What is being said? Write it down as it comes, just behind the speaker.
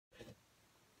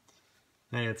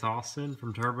Hey, it's Austin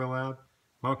from TurboLab.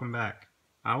 Welcome back.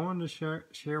 I wanted to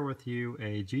share with you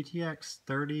a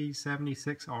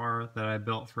Gtx3076r that I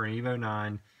built for an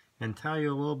Evo9 and tell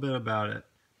you a little bit about it.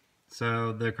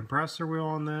 So the compressor wheel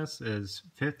on this is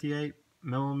 58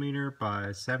 millimeter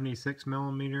by 76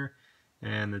 millimeter,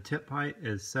 and the tip height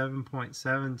is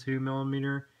 7.72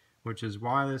 millimeter, which is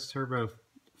why this turbo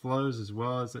flows as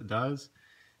well as it does.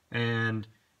 And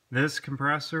this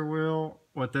compressor wheel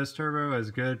with this turbo is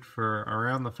good for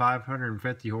around the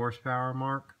 550 horsepower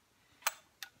mark.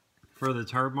 For the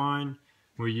turbine,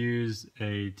 we use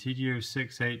a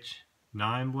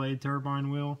TDO6HR blade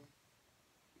turbine wheel.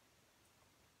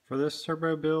 For this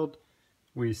turbo build,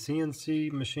 we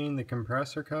CNC machine the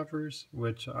compressor covers,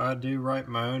 which I do write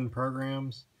my own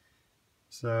programs.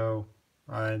 So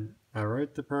I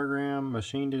wrote the program,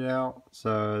 machined it out,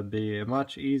 so it'd be a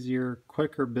much easier,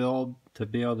 quicker build to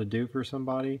be able to do for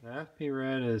somebody. The FP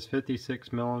red is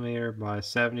 56 millimeter by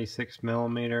 76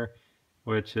 millimeter,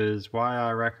 which is why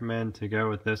I recommend to go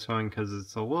with this one, because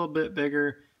it's a little bit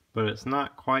bigger, but it's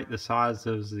not quite the size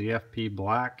of the FP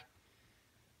black.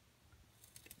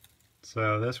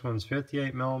 So this one's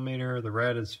 58 millimeter, the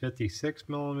red is 56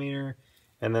 millimeter,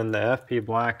 and then the FP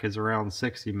black is around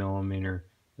 60 millimeter.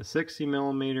 The 60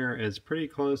 millimeter is pretty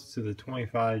close to the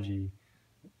 25G.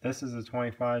 This is a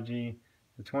 25G.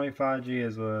 The 25G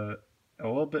is a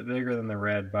little bit bigger than the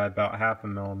red by about half a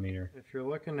millimeter. If you're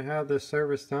looking to have this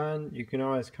service done, you can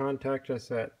always contact us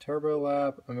at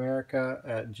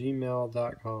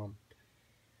turbolabamerica@gmail.com.